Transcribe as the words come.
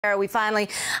We finally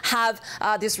have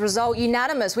this result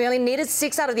unanimous. We only needed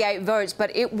 6 out of the 8 votes,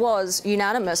 but it was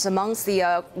unanimous amongst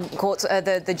the courts,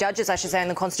 the judges, I should say, in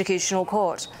the Constitutional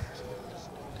Court.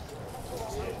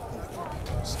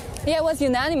 Yeah, it was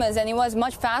unanimous, and it was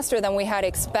much faster than we had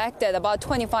expected. About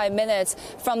 25 minutes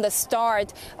from the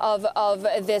start of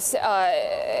this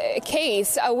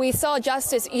case, we saw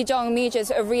Justice Lee Jung-mi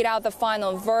just read out the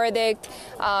final verdict.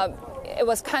 It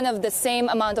was kind of the same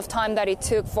amount of time that it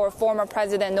took for former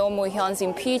President Roh Moo-hyun's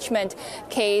impeachment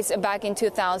case back in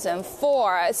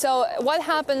 2004. So what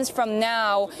happens from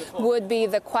now would be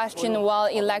the question while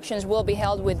elections will be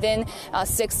held within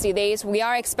 60 days. We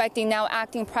are expecting now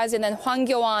acting President Hwang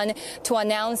Kyo-ahn to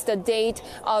announce the date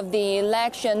of the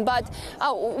election. But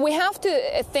we have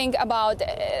to think about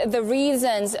the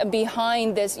reasons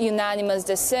behind this unanimous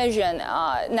decision.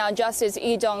 Now, Justice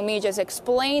Lee Jung-mi just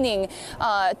explaining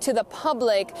to the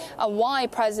public why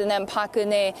President Park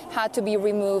Geun-hye had to be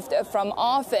removed from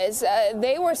office.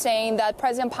 They were saying that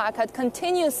President Park had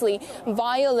continuously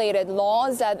violated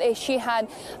laws, that she had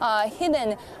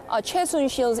hidden Choi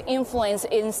Soon-sil's influence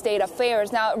in state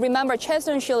affairs. Now, remember, Choi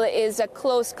Soon-sil is a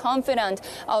close confidant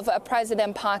of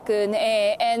President Park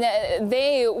Geun-hye, and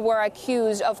they were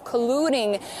accused of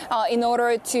colluding in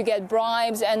order to get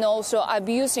bribes and also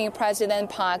abusing President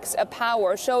Park's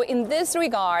power. So in this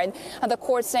regard, the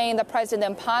court saying that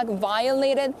President Park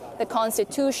violated the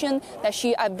Constitution, that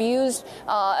she abused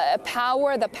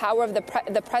power, the power of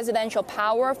the presidential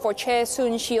power for Choi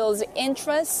Soon-sil's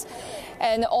interests.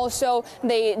 And also,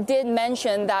 they did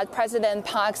mention that President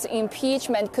Park's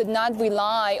impeachment could not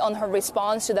rely on her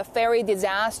response to the ferry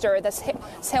disaster, the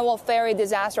Sewol ferry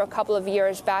disaster a couple of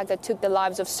years back that took the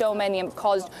lives of so many and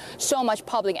caused so much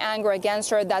public anger against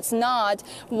her. That's not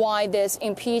why this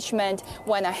impeachment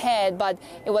went ahead, but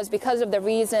it was because of the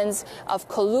reasons of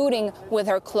colluding with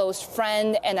her close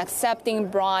friend and accepting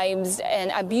bribes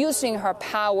and abusing her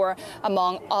power,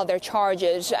 among other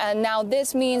charges. And now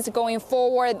this means going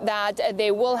forward that they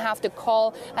will have to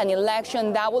call an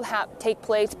election that will take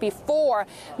place before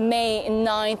May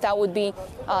 9th. That would be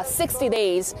 60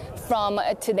 days from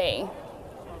today.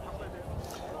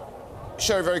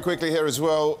 Shery, very quickly here as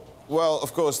well. Well,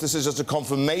 of course, this is just a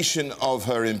confirmation of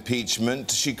her impeachment.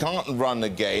 She can't run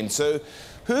again. So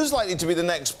who's likely to be the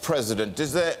next president?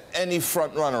 Is there any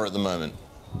front runner at the moment?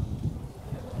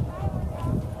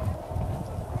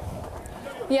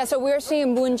 Yeah, so we're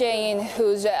seeing Moon Jae-in,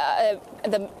 who's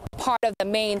the part of the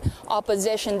main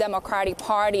opposition Democratic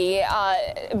Party,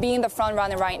 being the front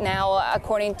runner right now,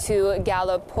 according to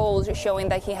Gallup polls showing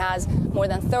that he has more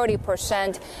than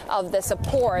 30% of the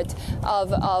support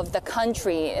of the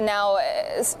country. Now,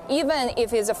 even if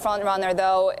he's a front runner,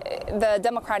 though, the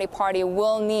Democratic Party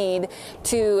will need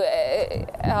to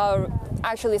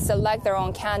actually select their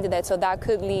own candidate, so that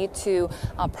could lead to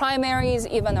primaries,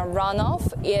 even a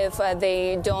runoff, if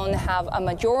they don't have a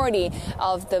majority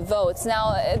of the votes.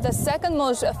 Now, the second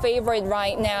most favorite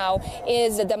right now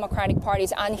is the Democratic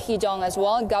Party's An Hee-jung as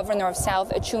well, governor of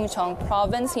South Chungcheong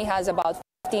province. He has about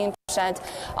 15%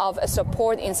 of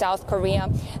support in South Korea.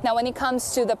 Now, when it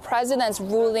comes to the president's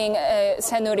ruling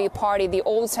Saenuri Party, the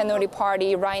old Saenuri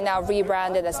Party, right now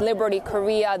rebranded as Liberty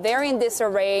Korea, they're in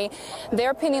disarray.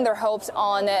 They're pinning their hopes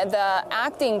on the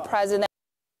acting president,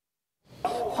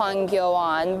 Hwang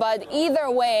Kyo-ahn. But either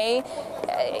way,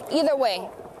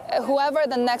 whoever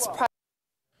the next president.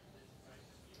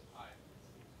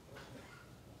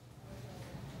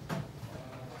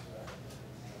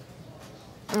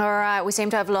 All right, we seem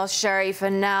to have lost Shery for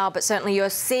now, but certainly you're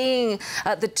seeing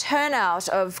the turnout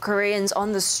of Koreans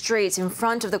on the streets in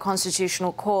front of the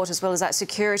Constitutional Court, as well as that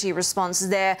security response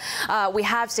there. We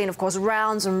have seen, of course,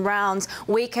 rounds and rounds,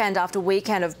 weekend after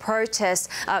weekend of protests,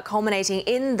 culminating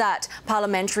in that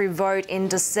parliamentary vote in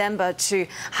December to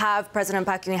have President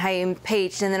Park Geun-hye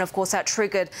impeached. And then, of course, that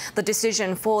triggered the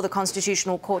decision for the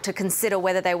Constitutional Court to consider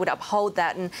whether they would uphold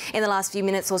that. And in the last few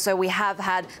minutes or so, we have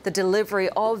had the delivery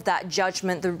of that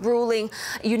judgment, the ruling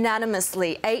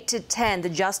unanimously, 8-10, the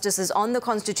justices on the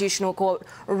Constitutional Court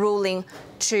ruling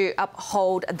to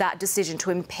uphold that decision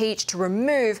to impeach, to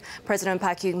remove President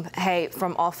Park Geun-hye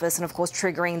from office, and of course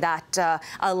triggering that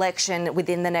election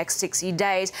within the next 60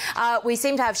 days. We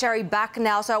seem to have Shery back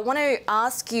now, so I want to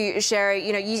ask you, Shery,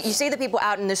 you see the people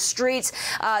out in the streets.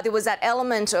 There was that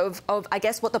element of I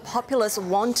guess, what the populace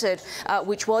wanted,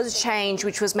 which was change,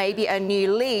 which was maybe a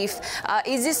new leaf.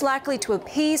 Is this likely to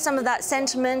appease some of that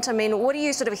sentiment? I mean, what are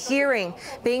you sort of hearing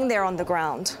being there on the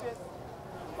ground?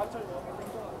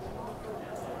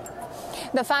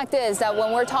 The fact is that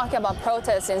when we're talking about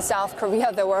protests in South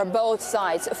Korea, there were both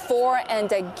sides for and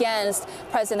against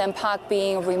President Park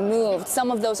being removed.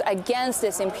 Some of those against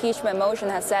this impeachment motion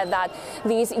have said that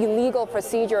these illegal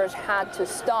procedures had to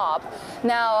stop.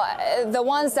 Now, the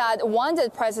ones that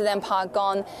wanted President Park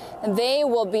gone, they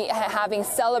will be having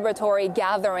celebratory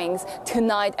gatherings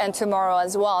tonight and tomorrow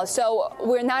as well. So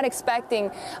we're not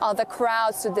expecting the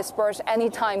crowds to disperse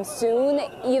anytime soon.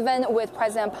 Even with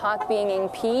President Park being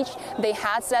impeached, they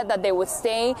had said that they would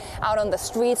stay out on the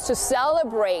streets to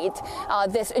celebrate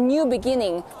this new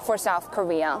beginning for South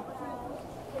Korea.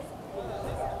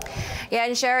 Yeah,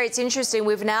 and Shery, it's interesting.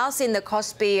 We've now seen the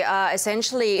Kospi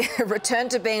essentially return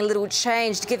to being a little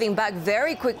changed, giving back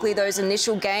very quickly those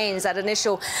initial gains, that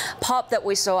initial pop that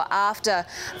we saw after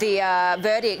the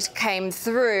verdict came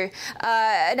through.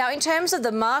 Now, in terms of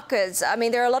the markets, I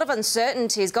mean, there are a lot of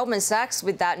uncertainties. Goldman Sachs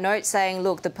with that note saying,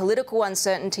 look, the political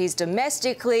uncertainties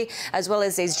domestically, as well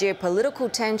as these geopolitical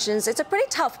tensions, it's a pretty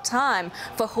tough time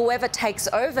for whoever takes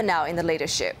over now in the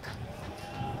leadership.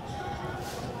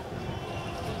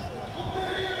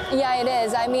 Yeah, it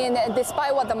is. I mean,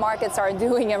 despite what the markets are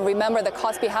doing, and remember, the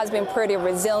Kospi has been pretty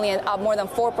resilient, up more than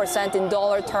 4% in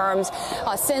dollar terms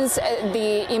since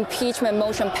the impeachment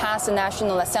motion passed the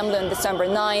National Assembly on December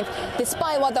 9th.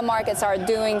 Despite what the markets are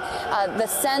doing, the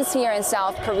sense here in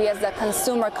South Korea is that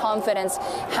consumer confidence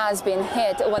has been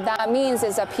hit. What that means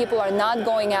is that people are not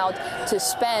going out to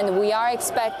spend. We are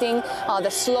expecting the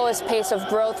slowest pace of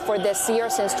growth for this year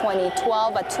since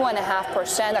 2012 at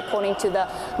 2.5%, according to the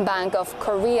Bank of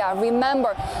Korea.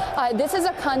 Remember, this is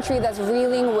a country that's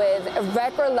reeling with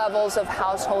record levels of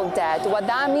household debt. What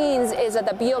that means is that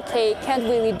the BOK can't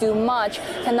really do much,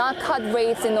 cannot cut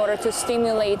rates in order to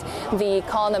stimulate the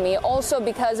economy. Also,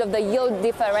 because of the yield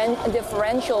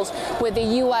differentials with the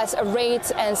U.S.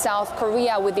 rates and South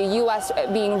Korea, with the U.S.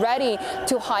 being ready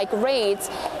to hike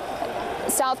rates,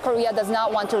 South Korea does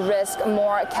not want to risk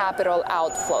more capital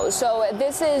outflows. So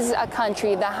this is a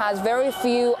country that has very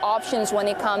few options when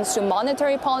it comes to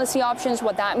monetary policy options.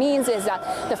 What that means is that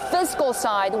the fiscal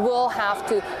side will have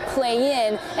to play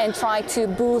in and try to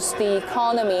boost the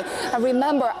economy. And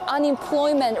remember,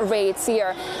 unemployment rates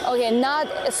here,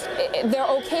 they're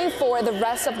okay for the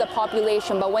rest of the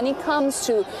population, but when it comes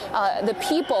to the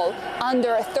people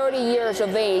under 30 years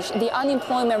of age, the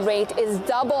unemployment rate is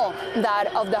double that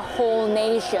of the whole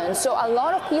nation. So a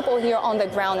lot of people here on the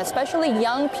ground, especially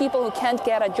young people who can't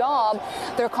get a job,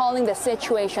 they're calling the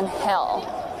situation hell.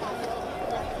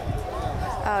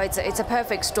 Oh, it's a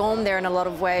perfect storm there in a lot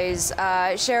of ways.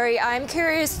 Shery, I'm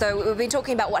curious, though, we've been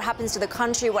talking about what happens to the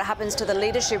country, what happens to the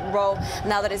leadership role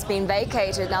now that it's been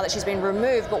vacated, now that she's been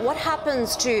removed. But what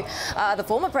happens to the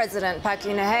former president, Park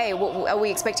Geun-hye? Are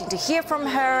we expecting to hear from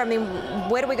her? I mean,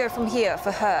 where do we go from here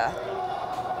for her?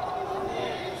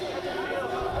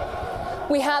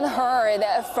 We had heard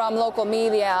from local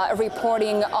media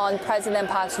reporting on President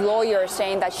Park's lawyer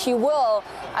saying that she will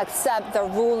accept the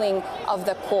ruling of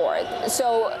the court.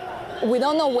 So we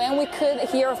don't know when we could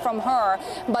hear from her,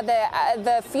 but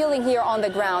the feeling here on the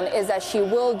ground is that she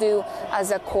will do as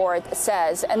the court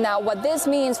says. And now what this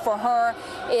means for her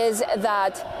is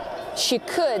that she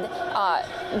could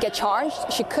get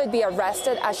charged, she could be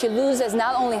arrested, as she loses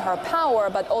not only her power,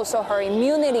 but also her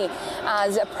immunity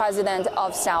as president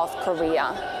of South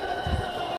Korea.